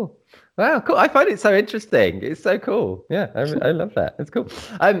Yeah. wow, cool. Wow, cool. I find it so interesting. It's so cool. Yeah, I love that. It's cool.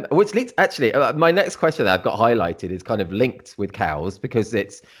 Which leads actually, my next question that I've got highlighted is kind of linked with cows because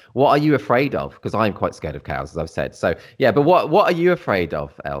it's what are you afraid of? Because I'm quite scared of cows, as I've said. So yeah, but what are you afraid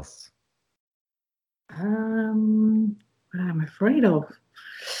of, Else? What I'm afraid of.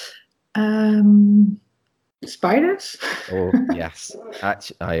 Um, Spiders. Oh yes,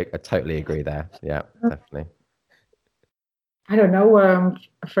 actually, I totally agree there. Yeah, definitely. I don't know what I'm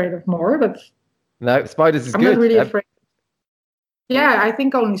afraid of more, but No, spiders is I'm not good. really afraid. Yeah, I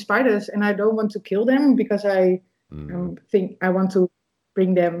think only spiders, and I don't want to kill them because I Mm. think I want to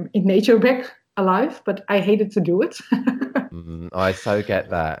bring them in nature back alive, but I hated to do it. I so get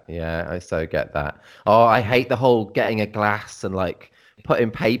that. Yeah, I so get that. Oh, I hate the whole getting a glass and like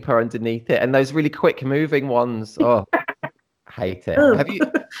putting paper underneath it and those really quick moving ones. Oh, I hate it. Ugh. Have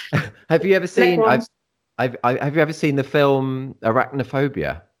you ever Black seen ones. have you ever seen the film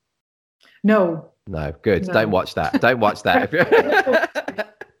Arachnophobia? No, No, good. Don't no. watch that. Don't watch that. If you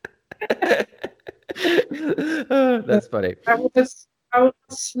Oh, that's funny. I was not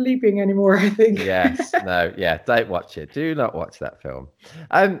sleeping anymore, I think. Yes, no, yeah, don't watch it. Do not watch that film.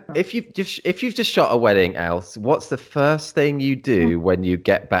 If you've just shot a wedding, Else, what's the first thing you do when you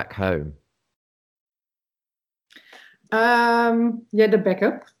get back home? Yeah, the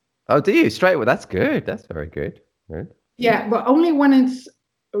backup. Oh, do you straight away? That's good. That's very good. Good. Yeah, but only when it's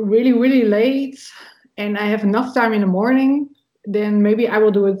really, really late and I have enough time in the morning, then maybe I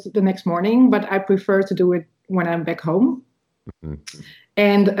will do it the next morning, but I prefer to do it when I'm back home. Mhm.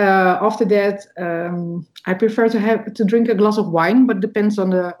 And after that, I prefer to drink a glass of wine, but depends on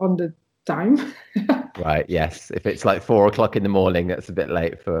the time. Right. Yes. If it's like 4 o'clock in the morning, that's a bit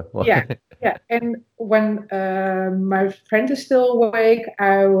late for. Yeah, yeah. And when my friend is still awake,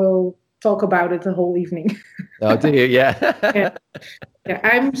 I will talk about it the whole evening. Oh, do you? Yeah, Yeah. yeah.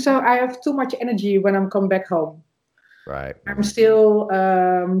 I have too much energy when I'm come back home. Right. I'm still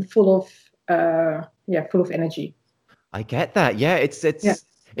full of energy. I get that. Yeah, Yeah.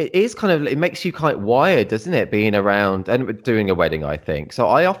 it is kind of it makes you quite wired, doesn't it? Being around and doing a wedding, I think. So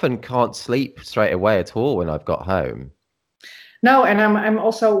I often can't sleep straight away at all when I've got home. No, and I'm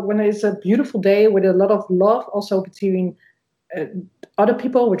also when it's a beautiful day with a lot of love, also between uh, other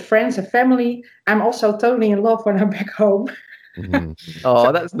people, with friends and family. I'm also totally in love when I'm back home. Mhm. So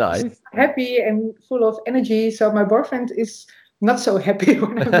Oh, that's I'm nice. happy and full of energy. So my boyfriend is not so happy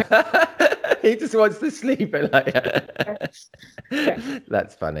when I'm back. He just wants to sleep. Yeah,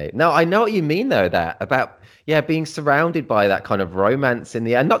 That's funny. No, I know what you mean though, that about yeah, being surrounded by that kind of romance in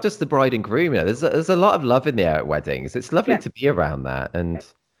the air, not just the bride and groom, there's a lot of love in the air at weddings. It's lovely yeah, to be around that. And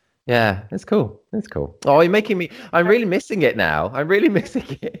yeah, it's cool. It's cool. Oh, you're making me I'm really missing it now. I'm really missing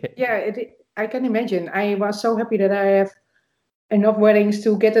it. yeah. I can imagine. I was so happy that I have enough weddings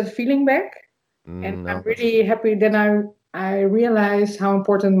to get that feeling back, and I'm No, that's really happy. Then I realize how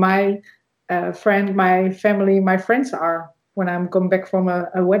important my friend, my family, my friends are when I'm come back from a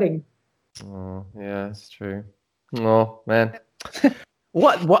wedding. oh, yeah, it's true. Oh, man.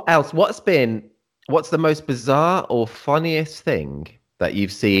 What else? What's the most bizarre or funniest thing that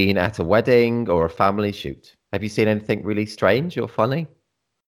you've seen at a wedding or a family shoot? Have you seen anything really strange or funny?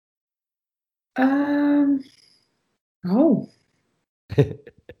 Um, oh,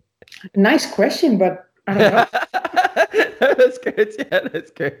 nice question, but I don't know. That's good. Yeah,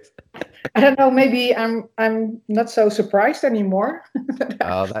 that's good. I don't know. Maybe I'm not so surprised anymore.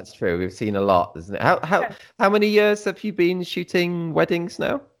 Oh, that's true. We've seen a lot, isn't it? How many years have you been shooting weddings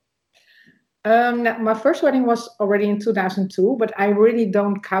now? My first wedding was already in 2002, but I really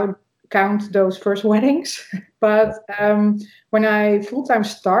don't count those first weddings. But when I full time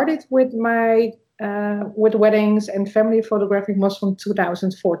started with my with weddings and family photography was from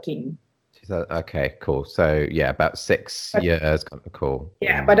 2014. Okay, cool. So yeah, about six But years. Kind of cool.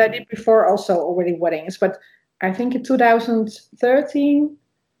 yeah, but I did before also already weddings. But I think in 2013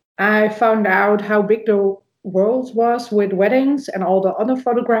 I found out how big the world was with weddings and all the other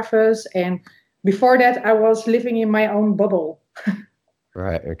photographers. And before that, I was living in my own bubble.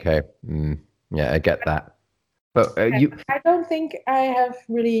 Right. Okay. Yeah, I get that. But And I don't think I have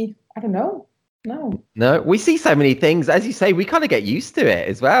really, I don't know. No. no, we see so many things. As you say, we kind of get used to it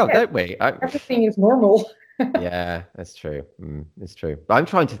as well, Yeah, don't we? everything is normal. Yeah, that's true. It's true. But I'm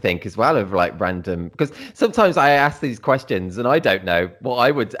trying to think as well of like random, because sometimes I ask these questions and I don't know what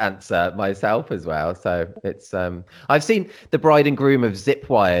I would answer myself as well. So it's I've seen the bride and groom have zip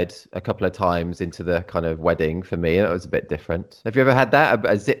wired a couple of times into the kind of wedding for me. And it was a bit different. Have you ever had that?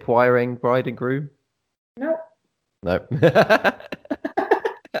 A zip wiring bride and groom? No. No.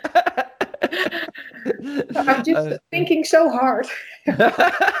 I'm just thinking so hard.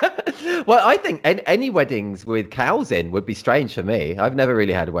 Well, I think any weddings with cows in would be strange for me. I've never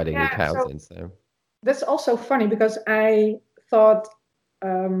really had a wedding with Yeah, cows so in, so that's also funny because I thought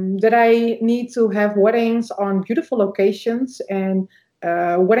that I need to have weddings on beautiful locations and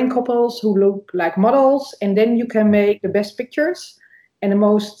wedding couples who look like models, and then you can make the best pictures and the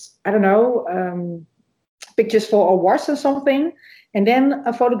most, I don't know, pictures for awards or something. And then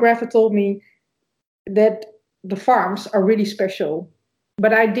a photographer told me that the farms are really special.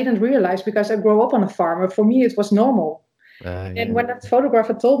 But I didn't realize because I grew up on a farm. For me, it was normal. And yeah. when that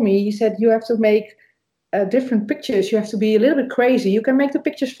photographer told me, he said, you have to make different pictures. You have to be a little bit crazy. You can make the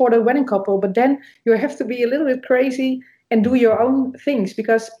pictures for the wedding couple, but then you have to be a little bit crazy and do your own things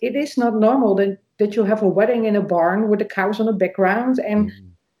because it is not normal that you have a wedding in a barn with the cows on the background. And Mm,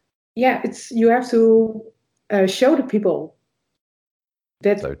 yeah, it's you have to show the people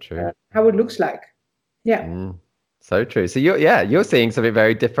that so true. how it looks like. Yeah. Mm, so true. So you're seeing something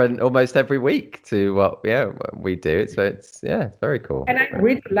very different almost every week to what we do. It's very cool. And I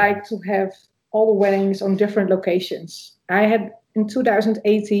really like to have all the weddings on different locations. I had in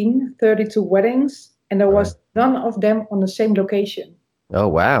 2018 32 weddings, and there Right. was none of them on the same location. Oh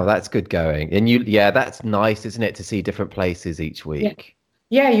wow, that's good going. And that's nice, isn't it, to see different places each Yeah, week.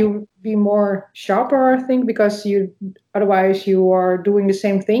 yeah, you be more sharper, I think, because you otherwise you are doing the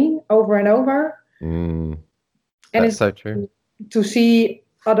same thing over and over, Mm, and that's it's so true. to see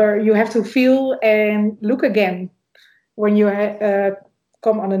other. You have to feel and look again when you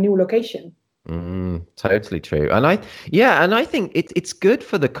come on a new location. Totally true. And I think it's good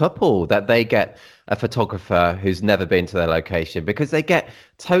for the couple that they get a photographer who's never been to their location because they get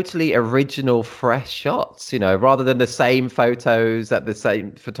totally original, fresh shots, rather than the same photos that the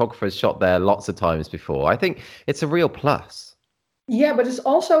same photographer's shot there lots of times before. I think it's a real plus. Yeah, but it's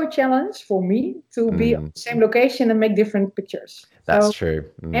also a challenge for me to be on Mm, the same location and make different pictures. that's So, true.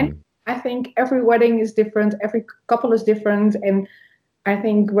 and I think every wedding is different, every couple is different, and I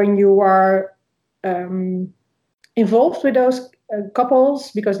think when you are um, involved with those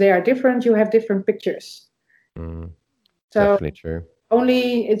couples because they are different, you have different pictures. Mm, So definitely true.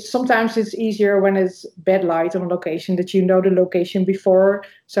 only it's sometimes it's easier when it's bad light on location that you know the location before,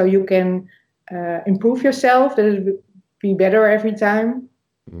 so you can improve yourself. That it will be better every time.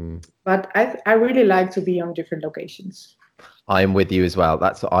 Mm. But I really like to be on different locations. I'm with you as well.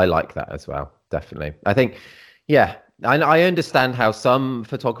 I like that as well. Definitely. I think, yeah, I understand how some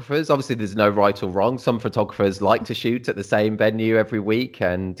photographers, obviously there's no right or wrong. Some photographers like to shoot at the same venue every week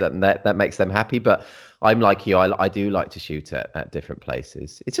and that makes them happy. But I'm like you, I do like to shoot at different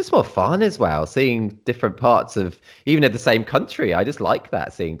places. It's just more fun as well, seeing different parts of, even in the same country. I just like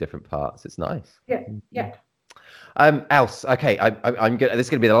that, seeing different parts. It's nice. Yeah, yeah. Else, okay, I'm good. This is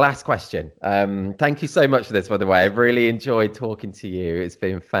going to be the last question. Thank you so much for this, by the way. I've really enjoyed talking to you. It's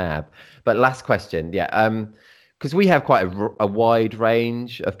been fab. But last question, yeah. Because we have quite a wide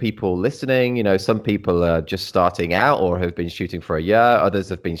range of people listening. Some people are just starting out or have been shooting for a year. Others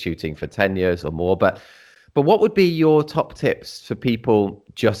have been shooting for 10 years or more. But what would be your top tips for people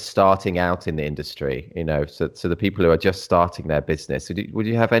just starting out in the industry? So the people who are just starting their business. Would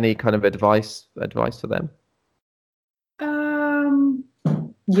you have any kind of advice for them? Um,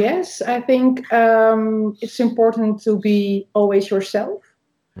 Yes, I think it's important to be always yourself.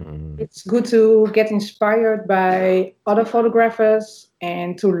 It's good to get inspired by other photographers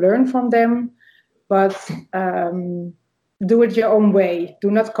and to learn from them, but do it your own way. Do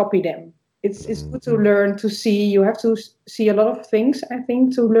not copy them. It's good to learn, to see. You have to see a lot of things, I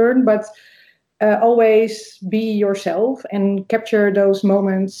think, to learn, but always be yourself and capture those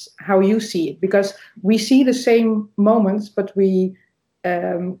moments how you see it, because we see the same moments, but we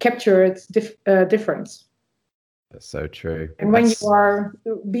capture it different. That's so true. And when you are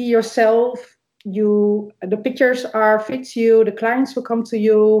be yourself, the pictures are fit you. The clients will come to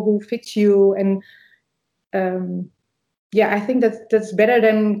you who fit you, and I think that's better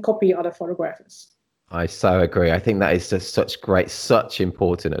than copy other photographers. I so agree. I think that is just such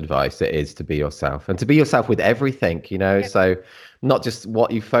important advice it is to be yourself, and to be yourself with everything, Yeah. So not just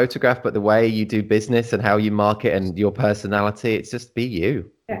what you photograph, but the way you do business and how you market and your personality. It's just be you.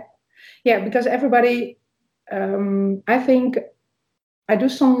 Yeah, because everybody, I think I do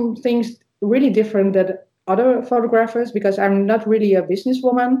some things really different than other photographers because I'm not really a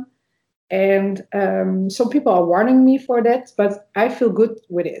businesswoman. And some people are warning me for that, but I feel good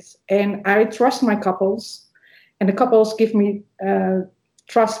with it. And I trust my couples, and the couples give me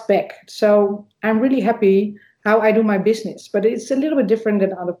trust back. So I'm really happy how I do my business, but it's a little bit different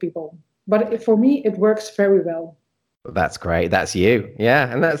than other people. But for me, it works very well. That's great. That's you.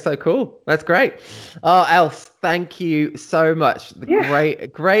 Yeah. And that's so cool. That's great. Oh, Els, thank you so much.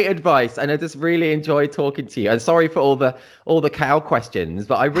 Great advice. And I just really enjoyed talking to you. And sorry for all the cow questions,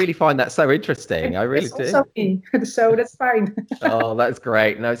 but I really find that so interesting. I really do. Also me, so that's fine. Oh, that's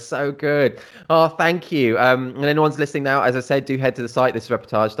great. No, so good. Oh, thank you. And anyone's listening now, as I said, do head to the site,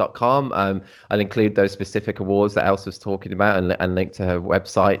 thisisreportage.com. I'll include those specific awards that Els was talking about and link to her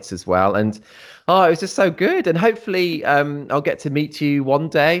websites as well. And oh, it was just so good. And hopefully I'll get to meet you one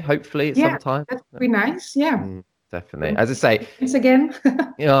day, hopefully at some time. That would be nice. Yeah. Definitely. As I say, thanks again.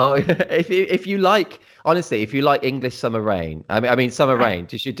 if you like, honestly, if you like English summer rain, I mean summer rain,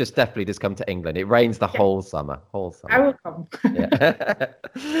 you should just definitely just come to England. It rains the whole summer. I will come.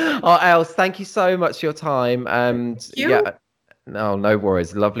 Oh, Els, thank you so much for your time. And Thank you. No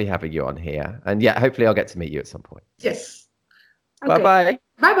worries. Lovely having you on here. And hopefully I'll get to meet you at some point. Yes. Okay. Bye-bye.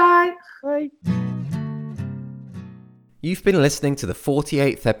 Bye-bye. Bye. You've been listening to the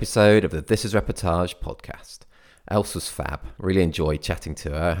 48th episode of the This Is Reportage podcast. Els was fab. Really enjoyed chatting to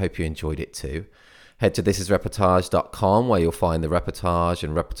her. I hope you enjoyed it too. Head to thisisreportage.com where you'll find the Reportage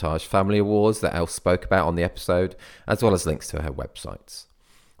and Reportage Family Awards that Els spoke about on the episode, as well as links to her websites.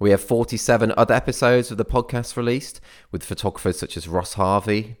 We have 47 other episodes of the podcast released, with photographers such as Ross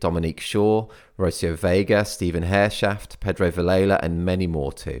Harvey, Dominique Shaw, Rocio Vega, Stephen Hairshaft, Pedro Villela, and many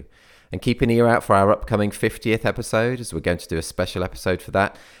more too. And keep an ear out for our upcoming 50th episode, as we're going to do a special episode for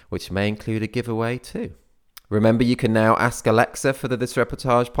that, which may include a giveaway too. Remember, you can now ask Alexa for the This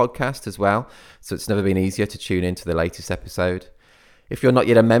Reportage podcast as well, so it's never been easier to tune into the latest episode. If you're not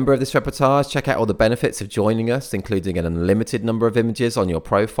yet a member of This Reportage, check out all the benefits of joining us, including an unlimited number of images on your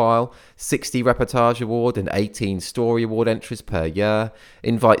profile, 60 Reportage Award and 18 Story Award entries per year,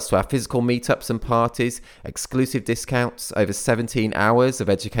 invites to our physical meetups and parties, exclusive discounts, over 17 hours of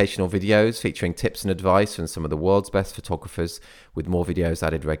educational videos featuring tips and advice from some of the world's best photographers, with more videos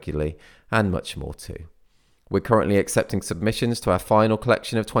added regularly, and much more too. We're currently accepting submissions to our final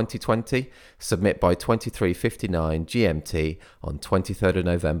collection of 2020. Submit by 23:59 GMT on 23rd of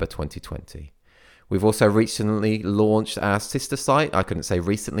November 2020. We've also recently launched our sister site. I couldn't say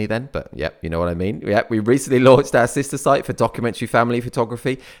recently then, but yep, you know what I mean. Yep, we recently launched our sister site for documentary family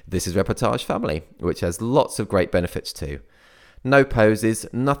photography. This is Reportage Family, which has lots of great benefits too. No poses,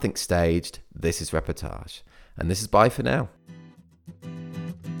 nothing staged. This is Reportage. And this is bye for now.